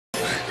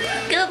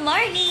Good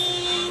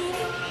morning!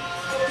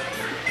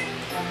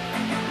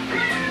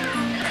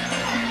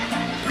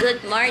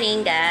 Good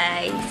morning,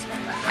 guys!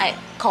 Ay,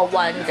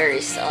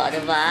 Ka-Oanders, o,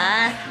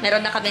 diba?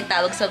 Meron na kaming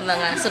tawag sa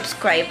mga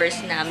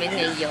subscribers namin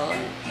ngayon.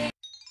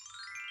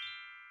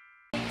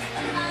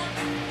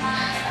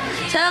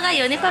 So,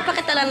 ngayon,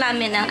 ipapakita lang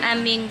namin ang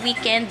aming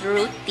weekend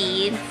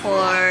routine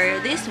for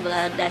this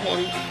vlog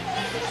dahil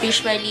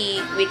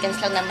usually,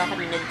 weekends lang naman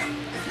kami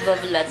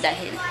nag-vlog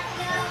dahil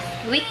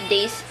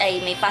weekdays ay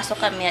may pasok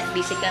kami at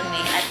busy kami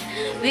at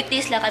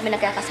weekdays lang kami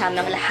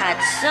nagkakasamang lahat.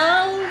 So,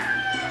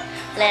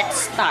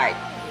 let's start.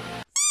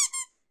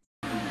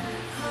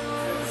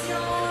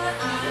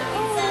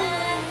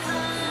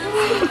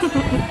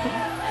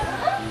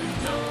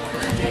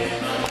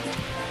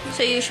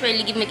 So,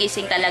 usually,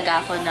 gumigising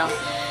talaga ako ng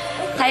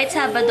kahit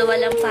Sabado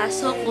walang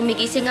pasok,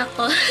 gumigising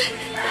ako.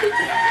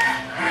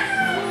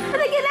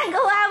 Ano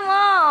ginagawa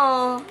mo?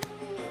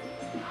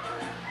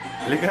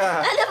 Halika!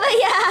 Ano ba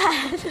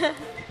yan?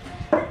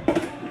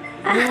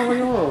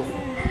 Ano?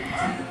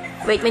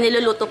 Wait, may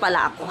niluluto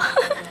pala ako.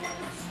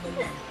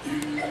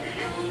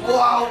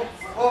 Wow!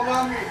 Oh,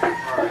 mami!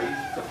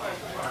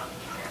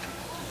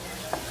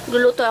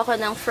 Luluto ako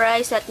ng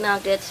fries at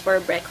nuggets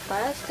for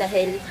breakfast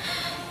dahil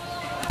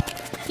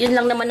yun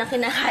lang naman ang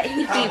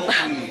kinakain ni Pipa.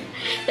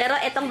 Pero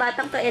etong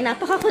batang to eh,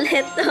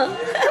 napakakulit to.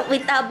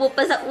 May tabo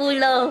pa sa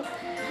ulo.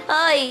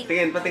 Hoy!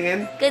 Tingin,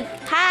 patingin. Good.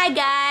 Hi,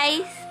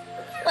 guys!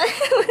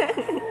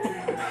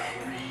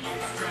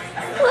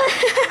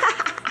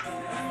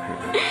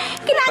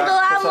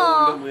 Ginagawa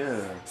mo?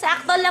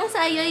 Sakto lang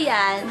sa'yo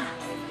yan.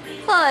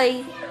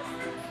 Hoy!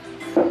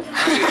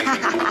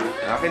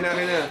 Akin na.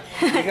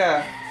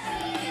 Halika.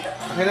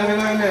 Akin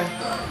na.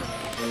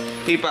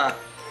 Pipa.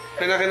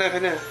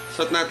 Akin na.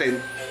 Suot natin.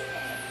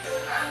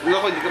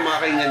 Loko, hindi ka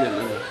makakaingan yan.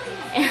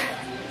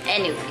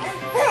 Anyway.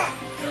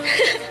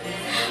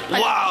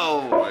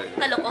 Wow!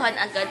 Kalokohan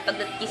agad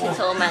pagdagising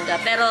sa umaga.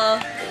 Pero,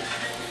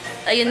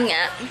 ayun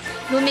nga,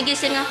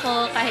 gumigising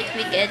ako kahit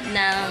weekend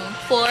ng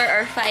 4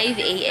 or 5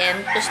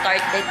 a.m. to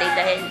start the day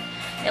dahil,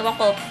 ewan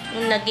ko,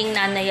 nung naging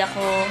nanay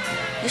ako,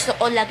 gusto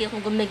ko lagi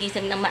akong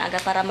gumigising ng maaga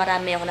para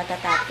marami ako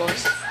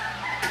natatapos.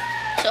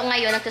 So,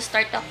 ngayon,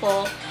 nag-start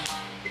ako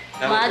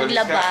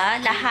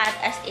maglaba, lahat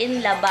as in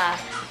laba.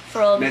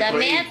 From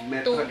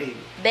damit to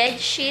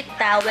bedsheet,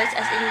 towels,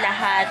 as in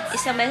lahat.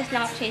 Isang beses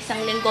lang ako sa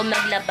isang linggo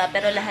maglaba,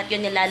 pero lahat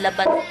yun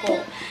nilalaban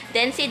ko.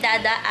 Then, si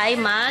Dada ay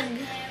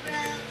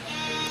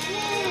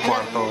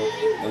Kwarto.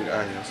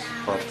 Mag-ayos.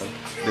 Kwarto.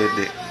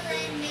 Dede.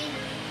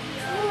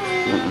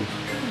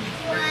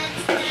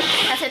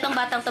 Kasi itong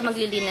batang to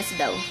maglilinis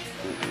daw.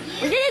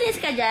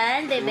 Maglilinis ka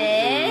dyan, bebe?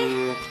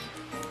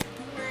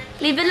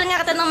 Libre lang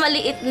nga kita ng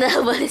maliit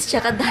na walis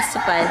tsaka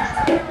dustpan.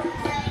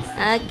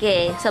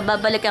 Okay. So,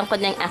 babalikan ko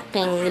na yung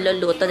aking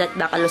niluluto at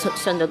baka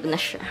lusot-sunog na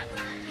siya.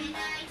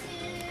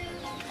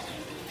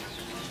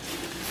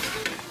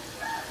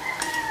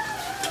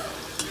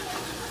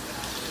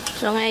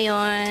 So,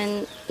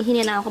 ngayon,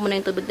 hininaan ko muna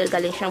yung tubig dahil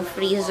galing siyang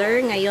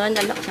freezer. Ngayon,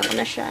 lalaksan ko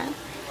na siya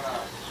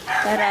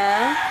para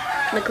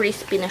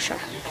mag-crispy na siya.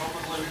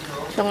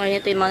 So, ngayon,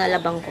 ito yung mga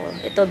nalabang ko.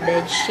 Ito,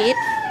 bedsheet.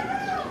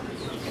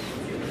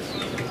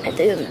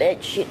 Ito yung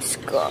bedsheets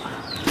ko.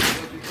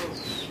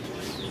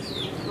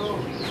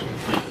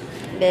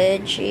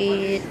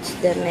 Bedsheets,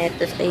 damit,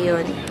 tapos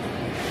ayun.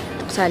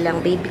 Tuksa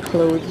lang, baby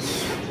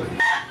clothes.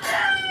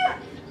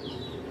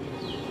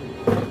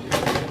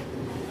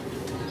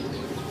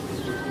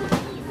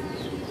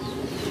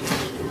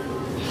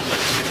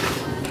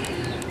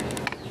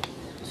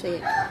 So,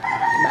 yun.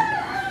 Diba?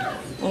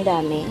 Ang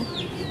dami.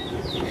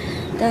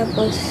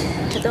 Tapos,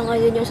 ito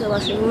ngayon yung sa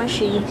washing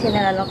machine.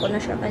 Sinalalang ko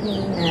na siya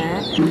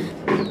kanina.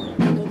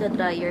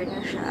 Dryer na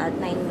siya at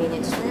 9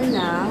 minutes na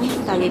lang.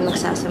 Tayo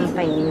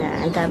magsasampay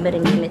na. Ang dami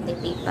rin gamit ni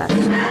Pipa.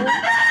 So,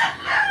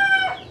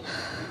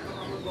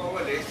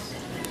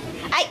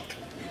 ay!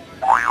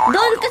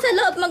 Doon ka sa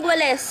loob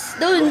magwalis.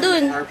 Doon.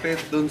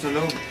 Carpet, doon sa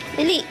loob.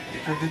 Dali.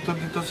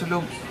 Dito sa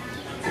loob.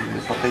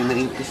 May patay na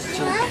ipis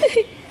siya.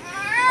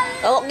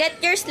 Oh, get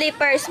your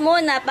slippers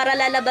muna para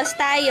lalabas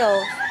tayo.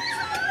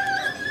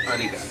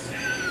 Halika.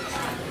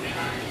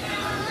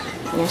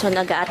 Yan, so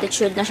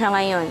nag-attitude na siya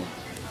ngayon.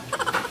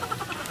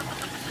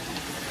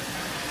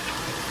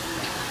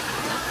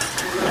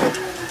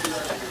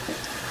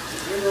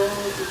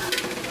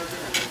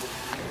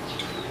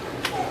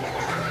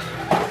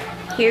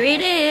 Here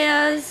it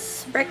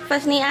is!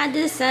 Breakfast ni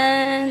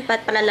Addison.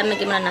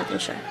 Palalamigin muna natin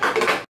siya.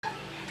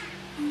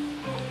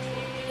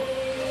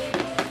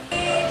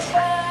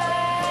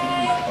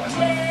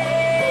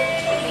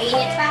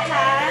 Mainit pa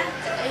ha?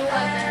 Saka yung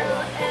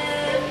water.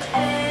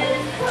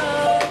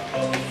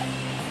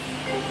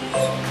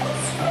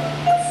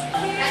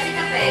 Kasi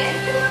kape?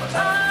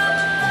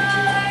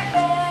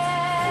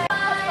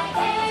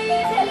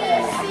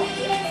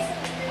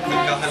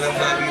 Nagkakalat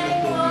lagi ng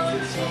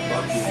tubig sa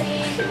bago.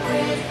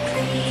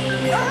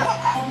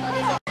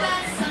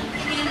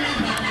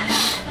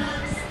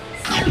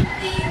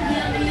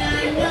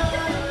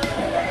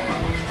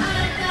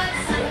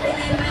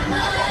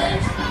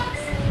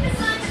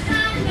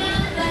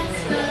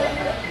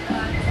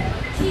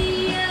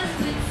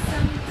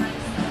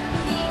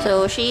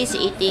 So, she's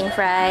eating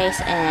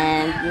fries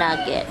and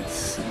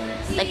nuggets.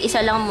 Like, isa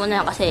lang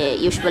muna kasi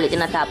usually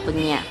tinatapon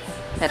niya.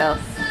 Pero,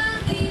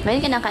 may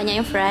kinakain niya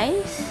yung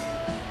fries.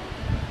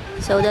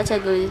 So, that's a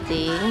good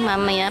thing.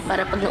 Mamaya,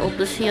 para pag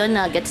naubos yun,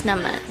 nuggets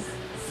naman.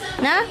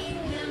 Na?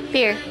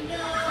 Peer.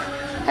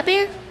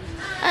 Peer?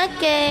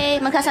 Okay.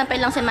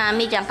 Magsasampay lang si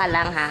Mami. Diyan ka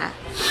lang, ha?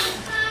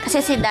 Kasi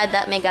si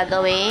Dada may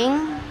gagawing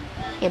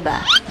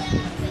iba.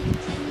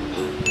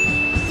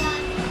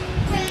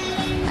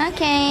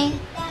 Okay.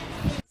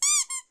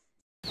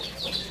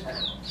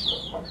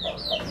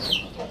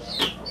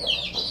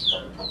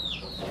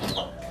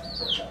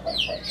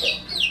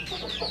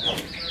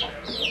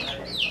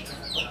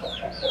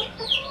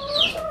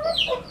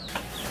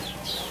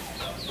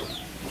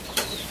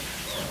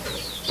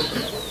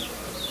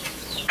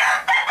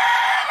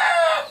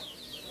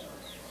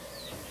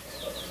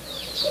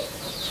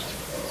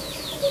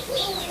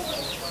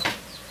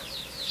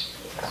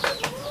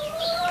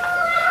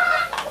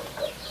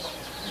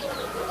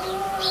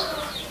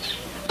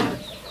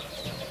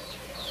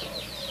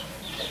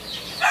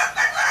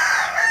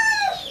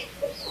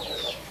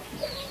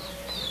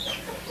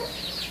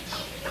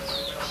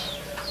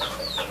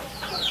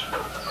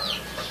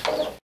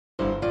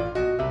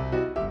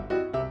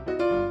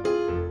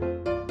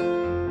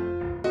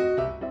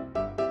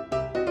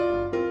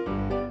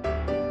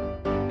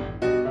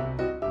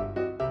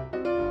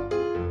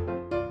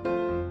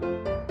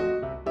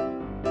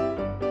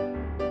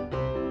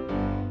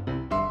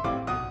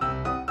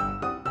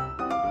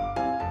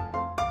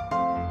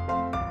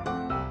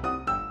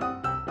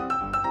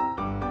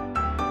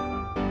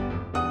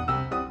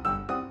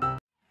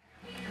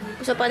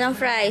 Gusto pa ng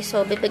fries.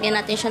 So, bibigyan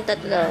natin siyang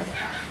 3.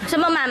 Gusto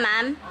mo,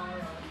 mamam?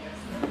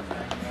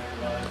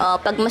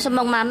 O, pag gusto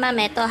mong mamam,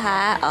 ito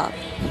ha. O.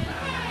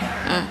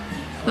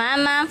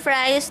 Mamam,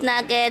 fries,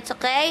 nuggets.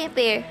 Okay?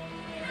 Appear.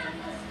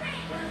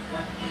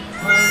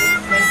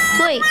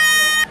 Hoy.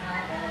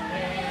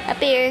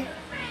 Appear.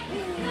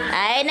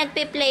 Ay,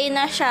 nagpi-play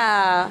na siya.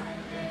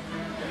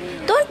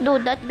 Don't do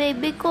that,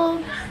 baby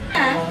ko.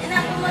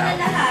 Tinapon mo na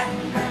lahat.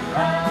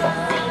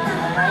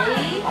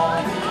 Okay.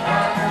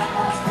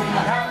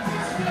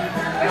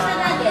 Where's the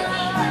nugget?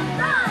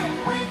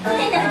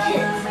 The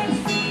nuggets.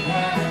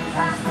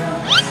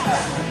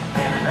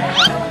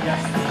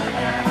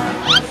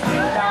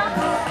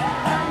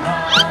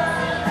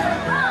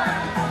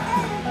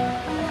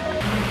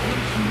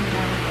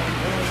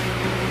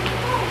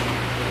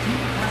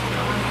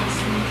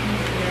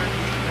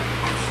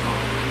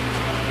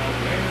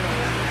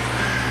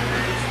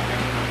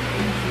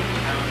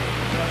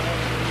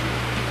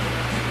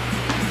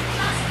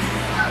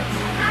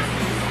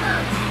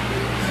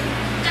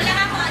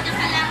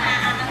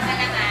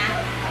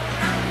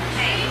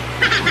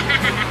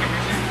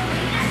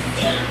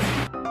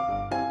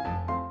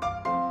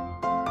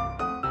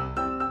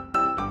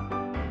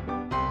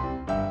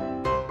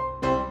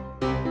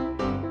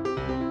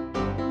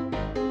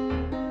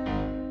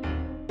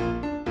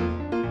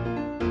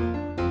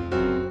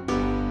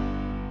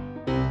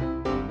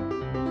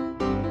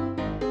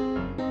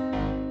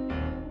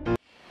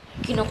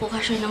 Kinukuha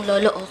siya ng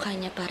lolo o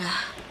kanya para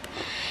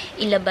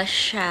ilabas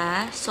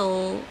siya.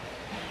 So,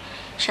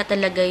 siya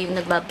talaga yung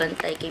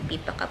nagbabantay kay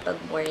Pipa kapag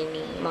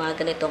morning, mga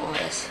ganitong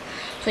oras.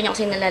 So, niya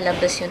kasi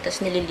nalalabas yun,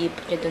 tapos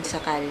nililipot niya dun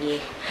sa kalye.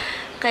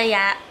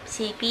 Kaya,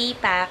 si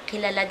Pipa,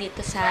 kilala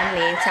dito sa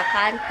amin, sa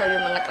kanto,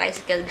 yung mga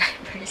tricycle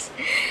drivers.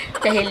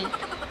 Dahil,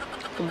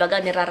 kumbaga,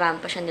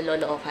 nirarampa siya ni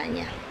lolo o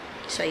kanya.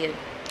 So, yun.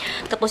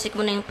 Tapusin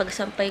ko na yung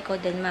pagsampay ko,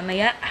 then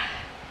mamaya,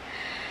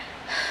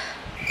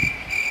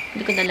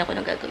 hindi ko dala ko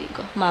ng gagawin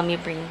ko.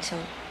 Mommy brain. So,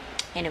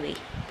 anyway.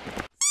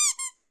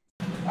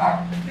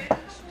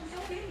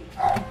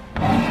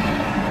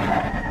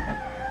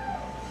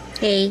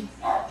 Hey.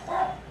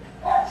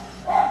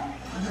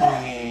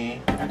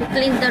 Hey. You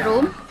clean the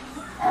room?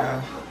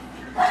 Yeah.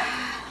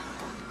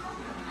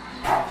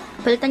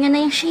 Palitan niyo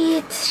na yung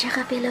sheets.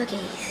 Tsaka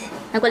pillowcase.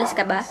 Nagwalis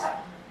ka ba?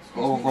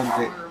 Oo,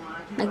 konti.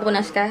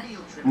 Nagpunas ka?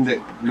 Hindi.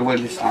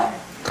 Lumalis lang.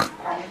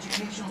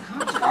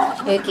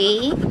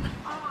 Okay.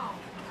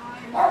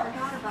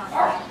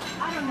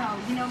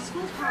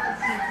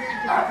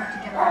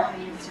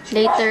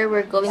 Later,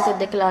 we're going to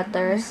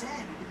declutter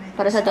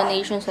para sa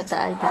donation sa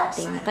Taal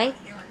victim, okay?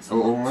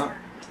 Oo nga.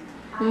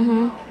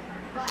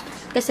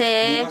 Kasi...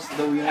 Bukas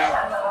daw yan.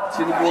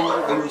 Sino po mo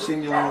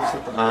ayusin yung sa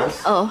taas?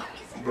 Oo.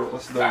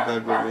 Bukas daw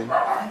gagawin.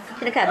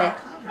 Sinakabi?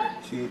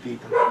 Si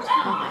tita.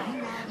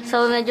 Okay.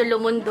 So, medyo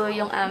lumundo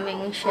yung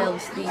aming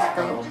shelves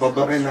dito.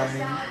 Babarin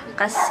namin.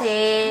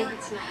 Kasi...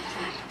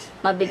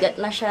 mabigat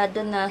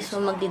masyado na, so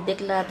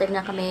magdi-declutter na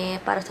kami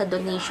para sa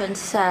donation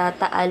sa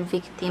Taal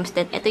victims.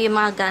 Then, ito yung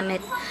mga gamit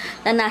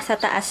na nasa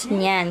taas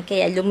niyan.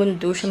 Kaya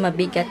lumundo siya,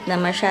 mabigat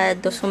na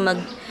masyado. So,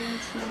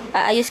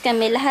 ayos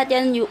kami. Lahat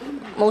yan,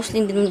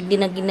 mostly hindi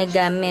na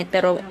ginagamit.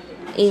 Pero,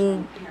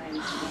 in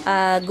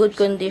good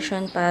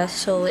condition pa.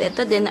 So,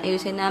 ito din,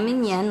 ayusin namin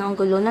yan. Ang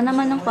gulo na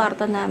naman ng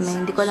kwarto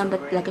namin. Hindi ko alam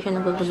ba't lagi siya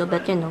nagugulo.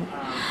 But, you know,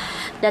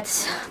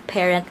 that's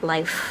parent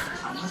life.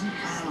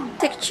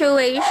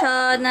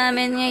 Situation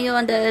namin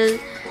ngayon dahil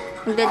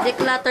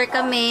Nagde-declutter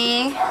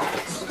kami.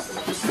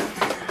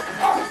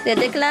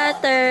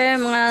 Declutter,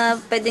 mga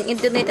pwedeng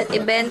i-donate at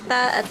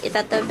ibenta at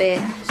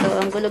itatabi. So,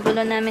 ang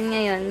gulo-gulo namin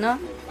ngayon, no?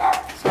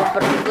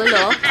 Sobrang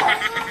gulo.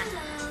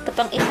 Ito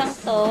pang isang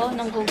to,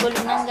 nang gugulo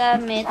ng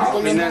gamit.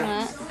 Gulo na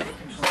nga.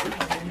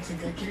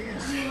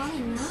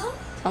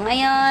 So,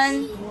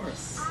 ngayon,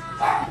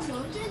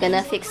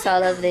 gonna fix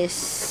all of this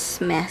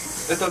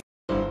mess. Ito.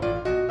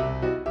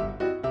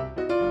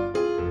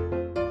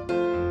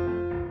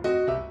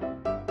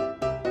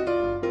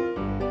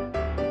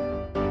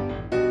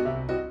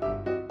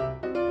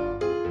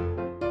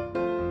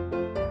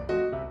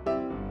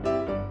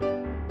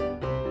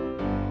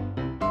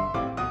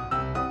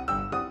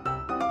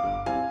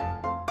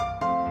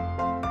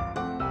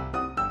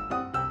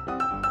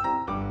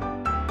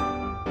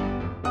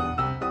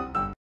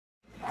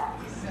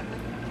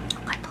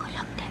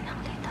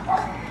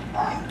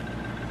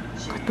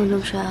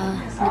 Tulog siya.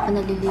 Hindi pa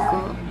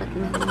naliligo. Ba't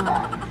may mga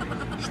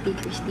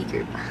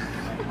sticker pa.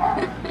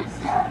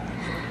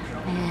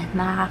 Ayan.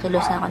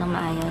 Makakakilos na ako ng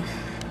maayos.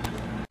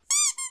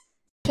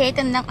 Okay,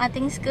 ito na ang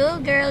ating school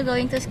girl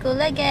going to school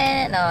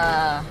again.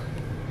 Oh,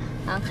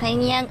 ang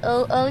kanyang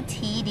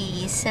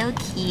OOTD. So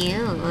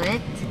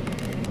cute.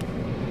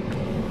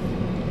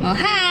 Oh,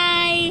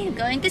 hi!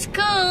 Going to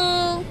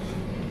school!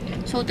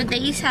 So,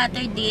 today is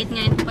Saturday. At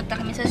ngayon pupunta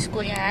kami sa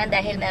school niya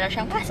dahil meron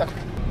siyang pasok.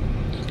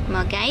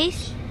 Mga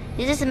guys,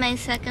 this is my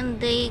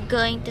second day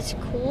going to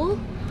school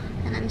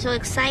and I'm so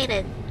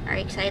excited. Are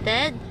you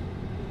excited?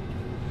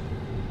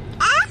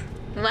 Ah!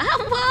 Wow,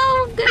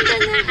 wow! Ganda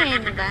ng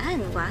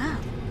headband. Wow.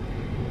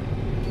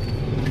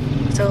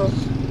 So,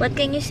 what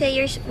can you say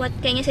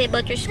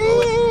about your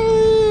school?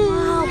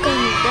 Wow,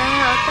 ganda.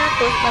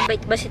 Tapos,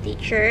 mabait ba si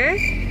teacher?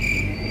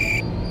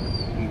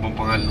 Ano bang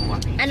pangalan mo?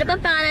 Ano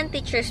bang pangalan ng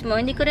teachers mo?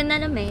 Hindi ko rin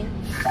alam eh.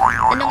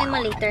 Tanungin mo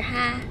later,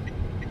 ha?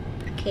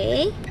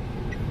 Okay?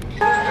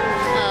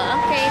 Oh,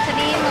 okay.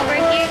 Sabihin mo,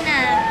 we're here na.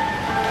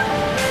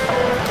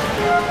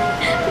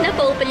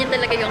 Napa-open niya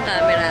talaga yung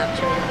camera,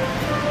 actually.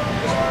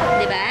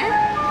 Diba?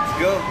 Let's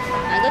go.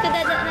 Go to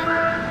dada na.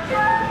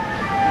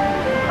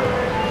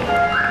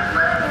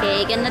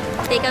 Okay, gonna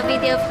take a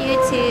video of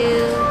you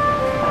too.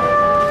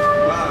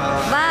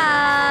 Bye.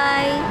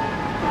 Bye!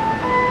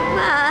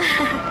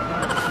 Bye!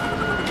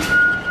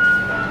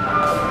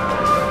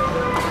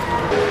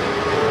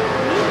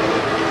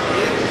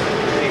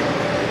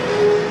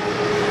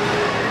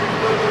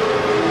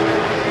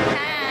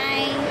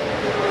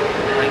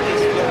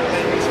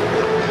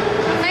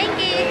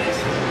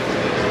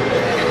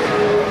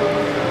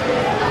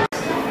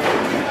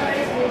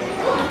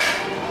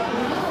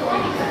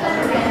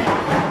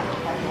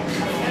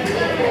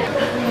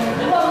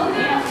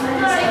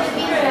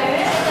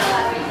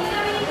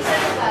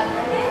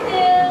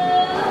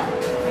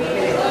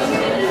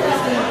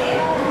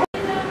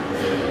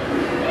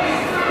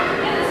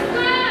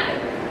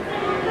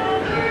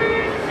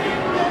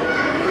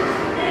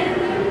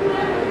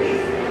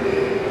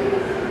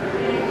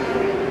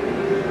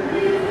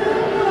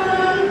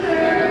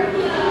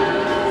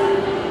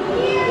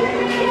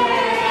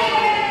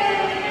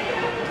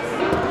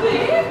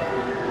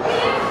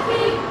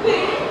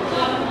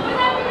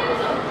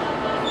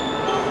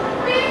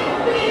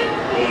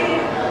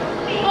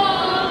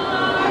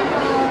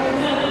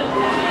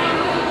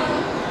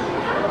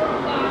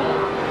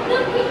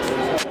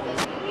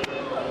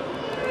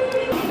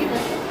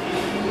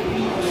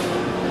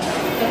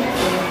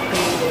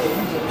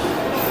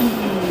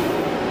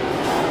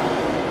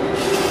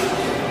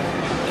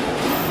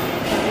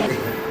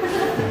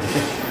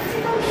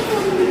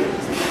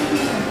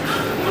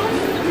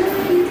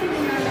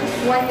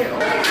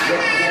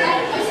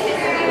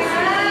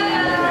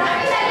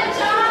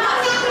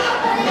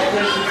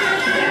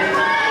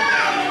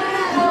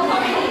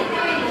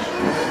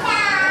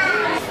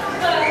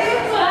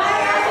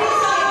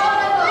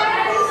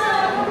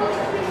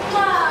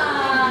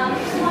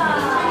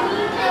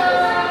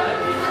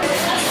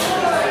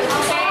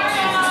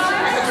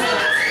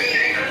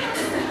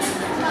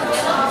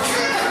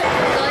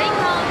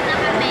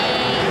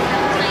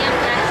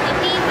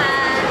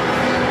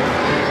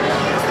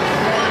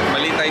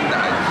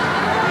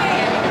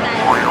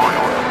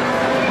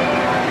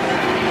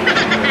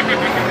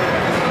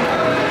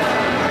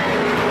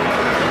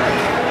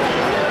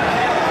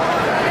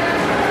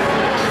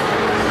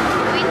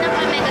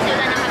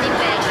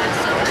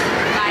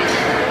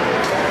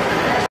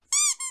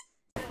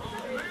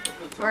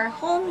 We're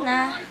home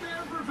na.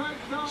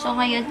 So,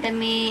 ngayon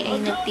kami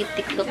ay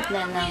nagtitiklop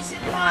na ng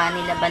mga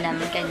nilaban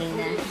namin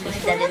kanina. So,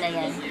 si Daddy na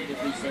yan.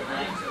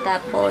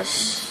 Tapos,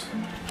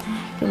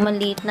 yung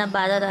maliit na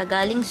bata na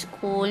galing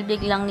school,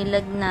 biglang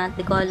nilagnat.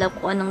 Di ko alam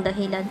kung anong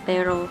dahilan,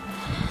 pero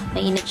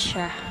mainit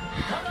siya.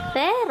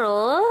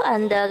 Pero,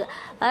 on the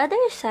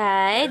other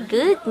side,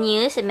 good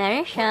news,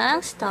 meron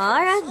siyang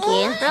star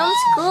again from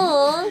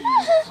school.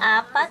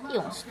 4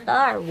 yung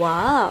star.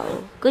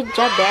 Wow! Good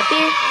job,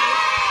 Daddy.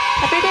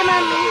 Appear kay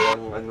Mami.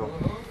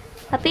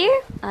 Appear?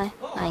 Ay,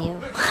 ayaw.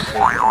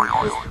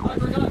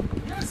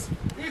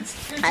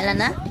 Ala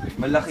na?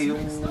 Malaki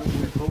yung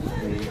ito.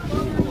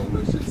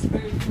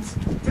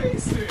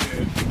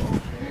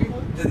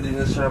 Hindi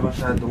na siya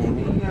masyadong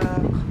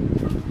umiyak.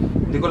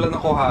 Hindi ko lang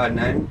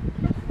nakuhanan.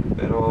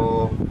 Pero,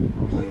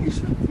 okay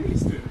siya.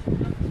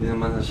 Hindi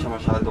naman na siya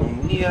masyadong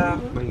umiyak.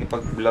 May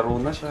paglaro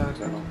na siya.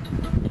 Gano'n.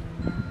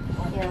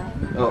 Yeah.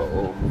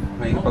 Oo.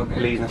 May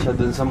pag-play na siya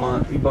dun sa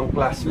mga ibang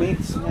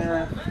classmates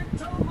niya.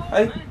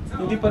 Ay,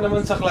 hindi pa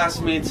naman sa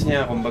classmates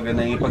niya. Kumbaga,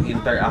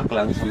 nakipag-interact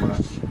lang sa mga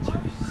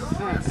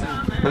teachers.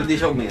 Pero di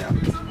siya umiyak.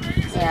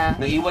 Yeah.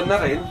 Naiwan na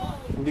rin.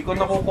 Hindi ko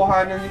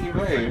nakukuhanan yung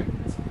iba eh.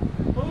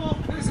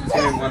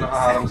 Kasi yung mga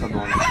nakaharang sa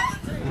doon.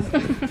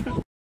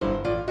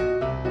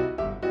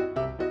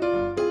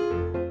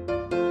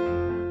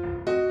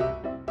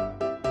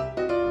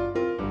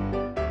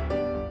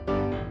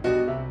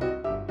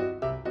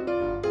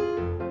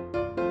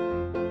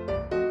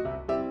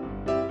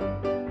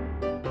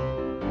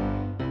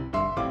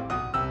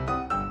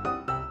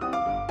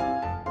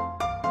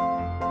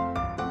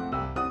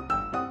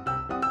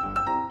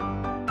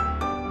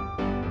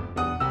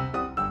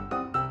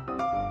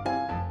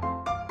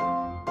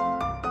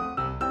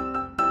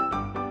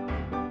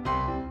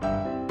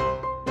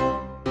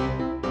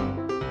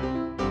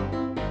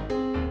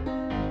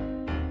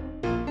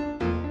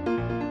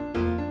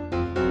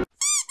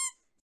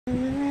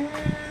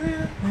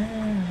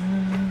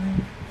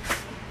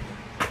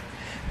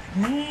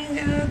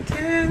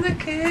 The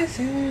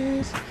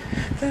kisses,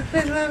 the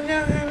feel of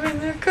your hair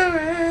in the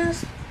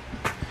caress,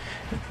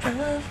 the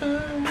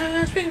perfume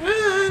must be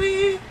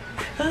running.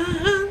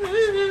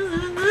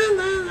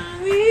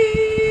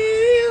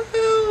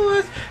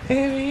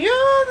 If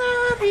you're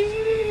not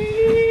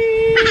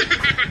here,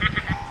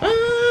 by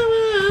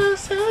my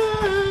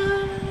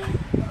side,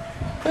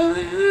 a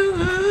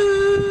little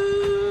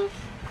love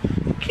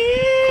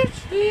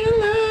keeps me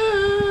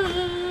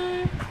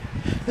alive.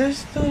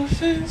 There's no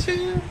sense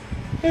in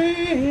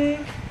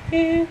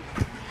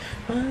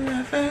my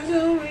life has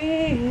a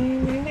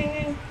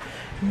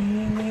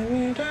meaning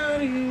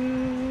without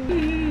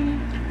you.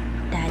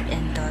 Dad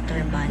and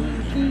daughter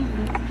bonding.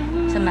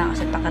 Sama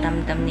kasi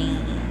pakaramdam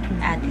ni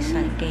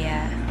Addison,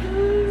 kaya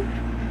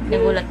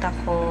nagulat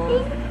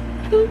ako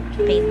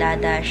kay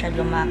Dada siya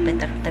lumapit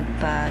at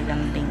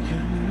nagpalambing.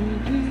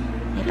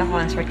 May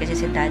pa-concert kasi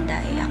si Dada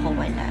eh, ako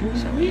wala.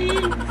 So,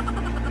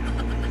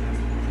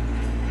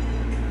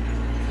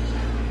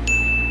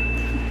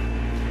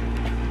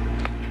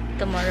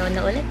 tomorrow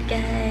na ulit,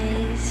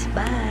 guys.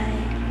 Bye!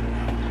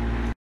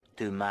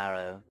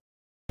 Tomorrow.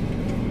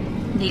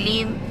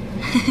 Dilim.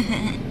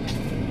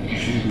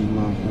 Hindi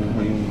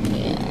makuha yung...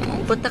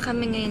 Punta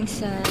kami ngayon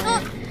sa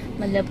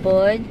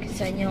Malabon,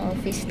 sa yung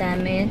office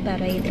namin,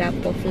 para i-drop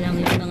off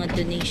lang yung mga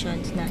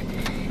donations na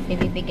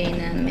ibibigay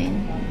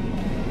namin.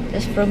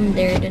 Tapos from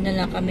there, doon na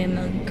lang kami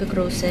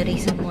mag-grocery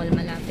sa mall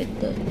malapit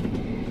doon.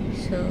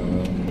 So,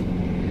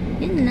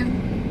 yun lang.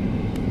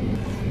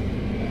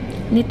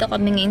 Dito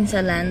kami ngayon sa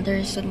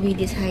Landers. So, we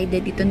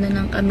decided dito na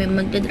lang kami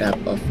magda-drop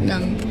off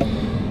ng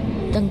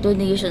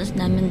donations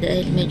namin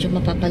dahil medyo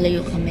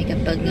mapapalayo kami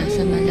kapag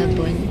nasa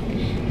Malabon.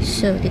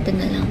 So, dito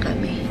na lang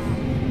kami.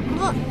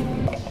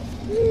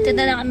 Dito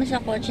na lang kami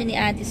sa kotse ni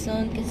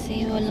Addison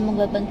kasi wala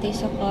magbabantay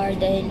sa car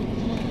dahil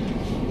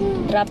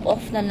drop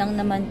off na lang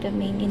naman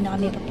kami. Hindi na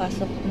kami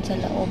papasok dun sa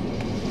loob.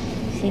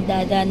 Si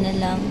Dada na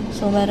lang.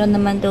 So, meron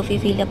naman daw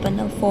fill up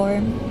ng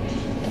form.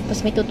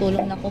 Tapos may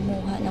tutulong na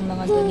kumuha ng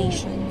mga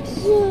donations.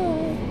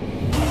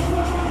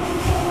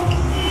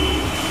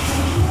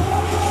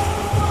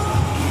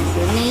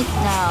 Donate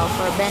now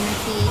for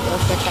benefit of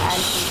the Taal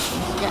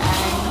patients.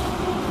 Diyan,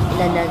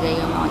 ilalagay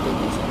yung mga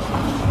donations.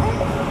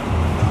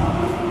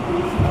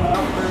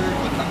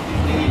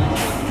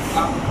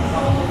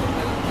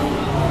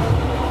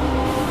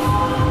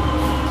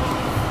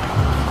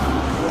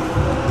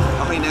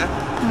 Okay na?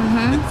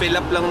 Nag-fill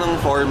up lang ng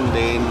form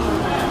din.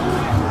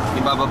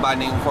 Ibababa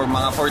na yung for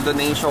mga for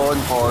donation,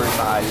 for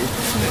Taal.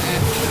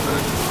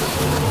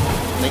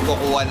 May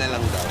kukuha na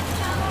lang daw.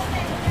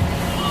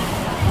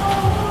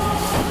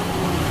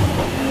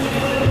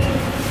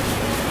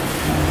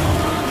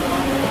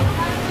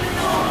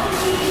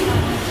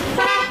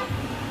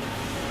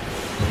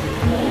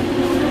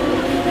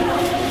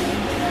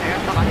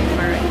 Meron pa kami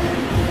burger.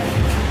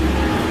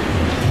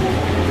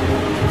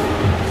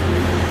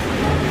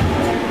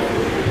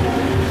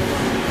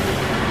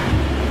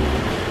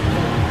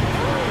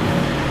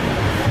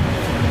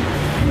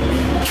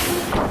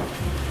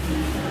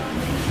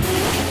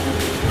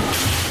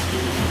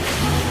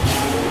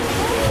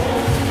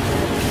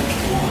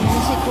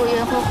 Si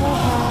Kuya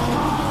kukuha.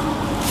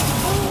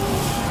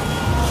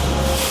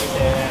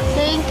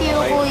 Thank you,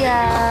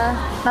 Kuya.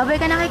 Babay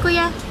ka na kay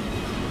Kuya.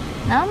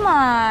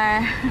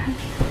 Namar.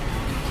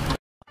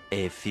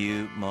 A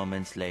few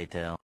moments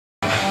later.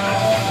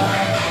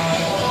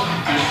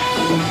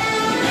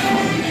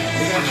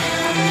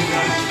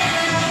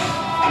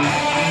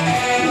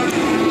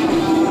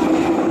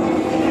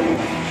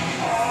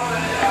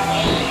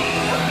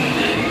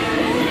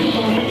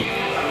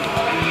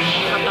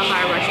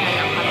 Magpa-car wash na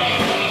lang kami.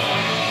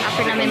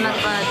 After namin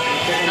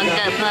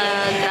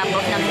mag-drop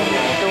off ng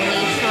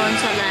donation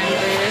sa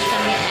Landers,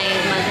 kami ay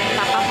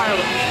magpapa-car car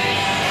wash.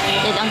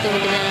 Yan ang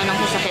dumi-dumi na ng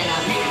sasakyan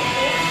namin.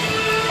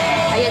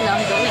 Ayun na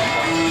ang dumi.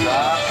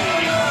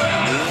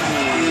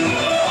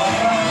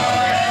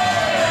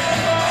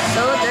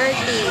 So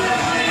dirty.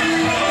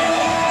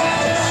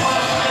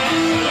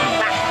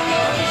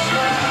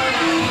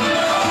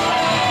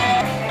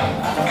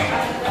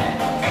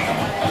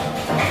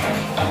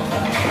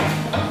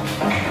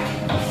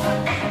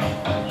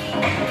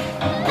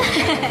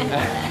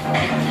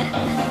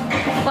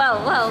 Wow,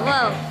 wow,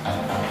 wow.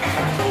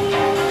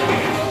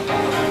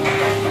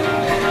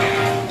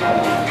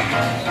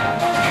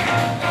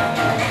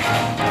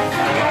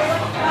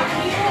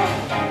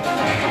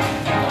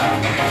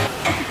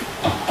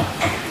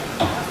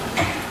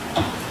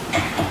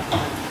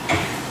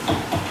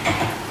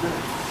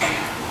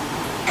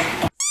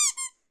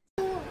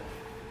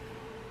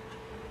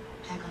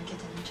 Gagawin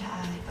kita ng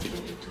tsaa,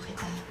 ipagluluto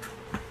kita.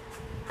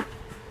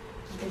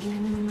 Madali na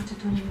naman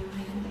matutunan mo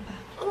ngayon, diba?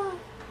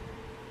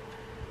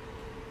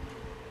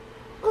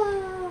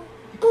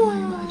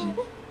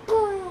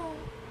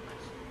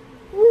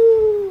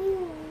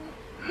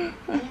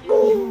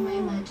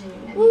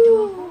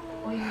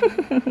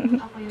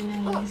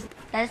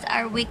 That's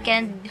our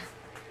weekend.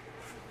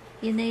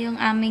 Yun na yung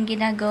aming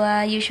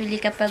ginagawa usually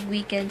kapag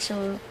weekend.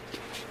 So,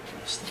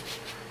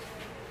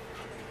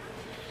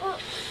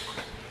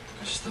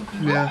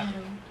 yeah,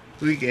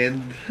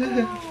 weekend.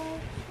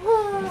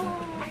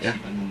 Yeah.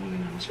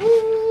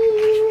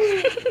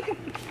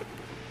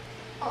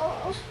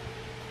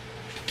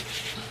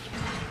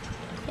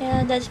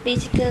 yeah, that's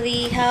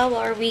basically how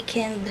our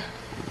weekend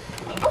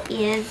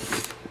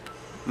is.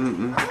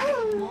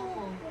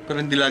 Pero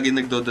hindi lagi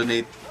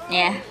nagdo-donate.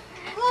 Yeah.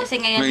 Kasi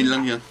ngayon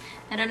lang yun.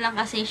 meron lang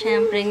kasi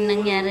syempre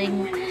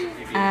nangyaring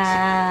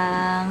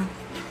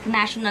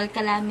national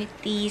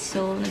calamity.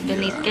 So,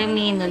 nag-donate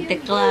kami,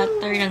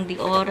 nag-declutter ng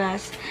di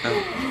oras.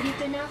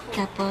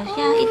 Tapos,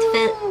 yeah,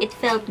 it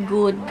felt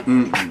good.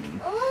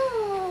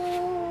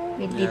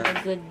 We did a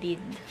good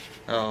deed.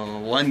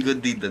 One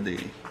good deed a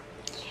day.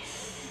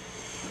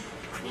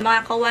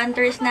 Mga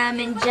ka-Oanders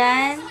namin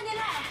dyan.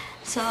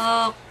 So,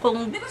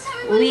 kung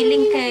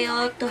willing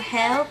kayo to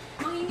help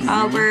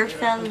our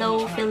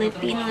fellow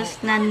Filipinos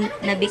na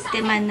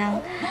nabiktima ng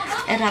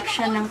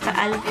eruption ng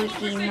Taal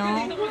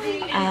volcano,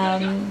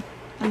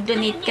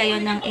 mag-donate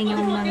kayo ng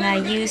inyong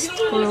mga used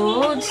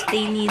clothes.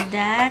 They need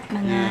that.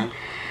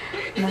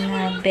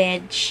 Mga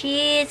bed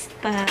sheets,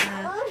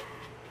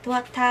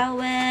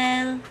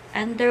 towel,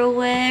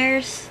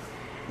 underwears.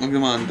 Mga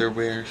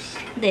underwears.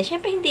 Hindi,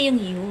 syempre hindi yung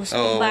used.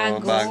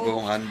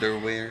 Bagong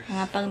underwears.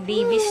 Mga pang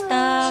baby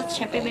stuff.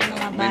 Syempre may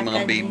mga bata. May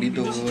mga baby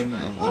doon.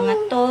 Mga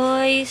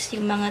toys.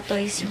 Yung mga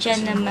toys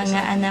dyan ng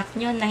mga anak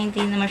nyo na hindi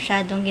na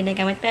masyadong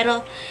ginagamit.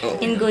 Pero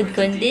in good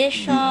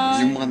condition.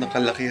 Yung mga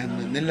nakalakihan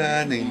na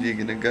nila na hindi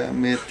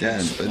ginagamit.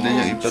 Yan. Pwede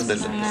nyo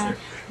ipadala. Mga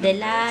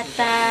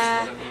delata.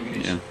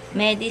 Yeah.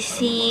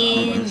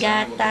 Medicine.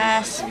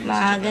 Gatas.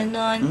 Mga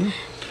ganon.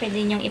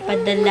 Pwede nyong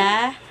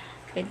ipadala.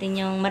 Pwede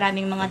nyong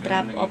maraming mga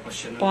drop-off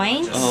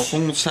points.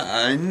 Kung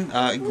saan,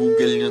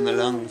 i-google nyo na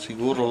lang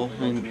siguro.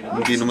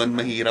 Hindi naman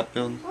mahirap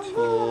yun.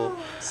 So,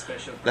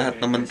 lahat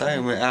naman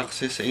tayo may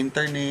access sa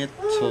internet.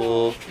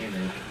 So,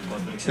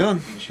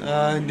 yun.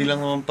 Hindi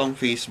lang naman pang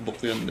Facebook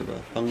yun, di ba?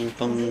 Pang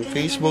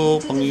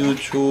Facebook, pang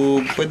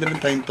YouTube. Pwede rin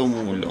tayong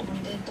tumulong.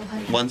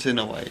 Once in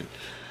a while.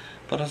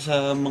 Para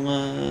sa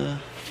mga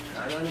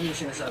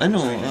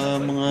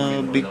mga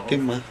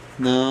biktima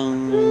ng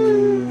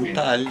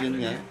Taal, yun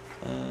nga.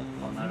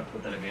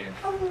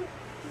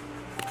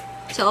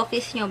 Sa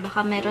office nyo,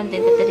 baka meron din.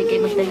 Pwede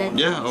kayo magdala.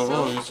 Yeah,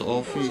 sa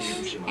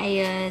office.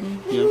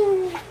 Ayun. Yeah.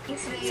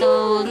 So,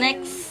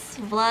 next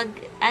vlog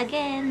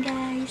again,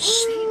 guys.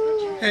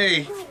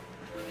 Hey!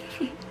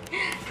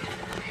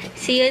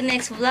 See you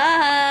next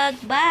vlog.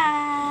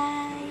 Bye!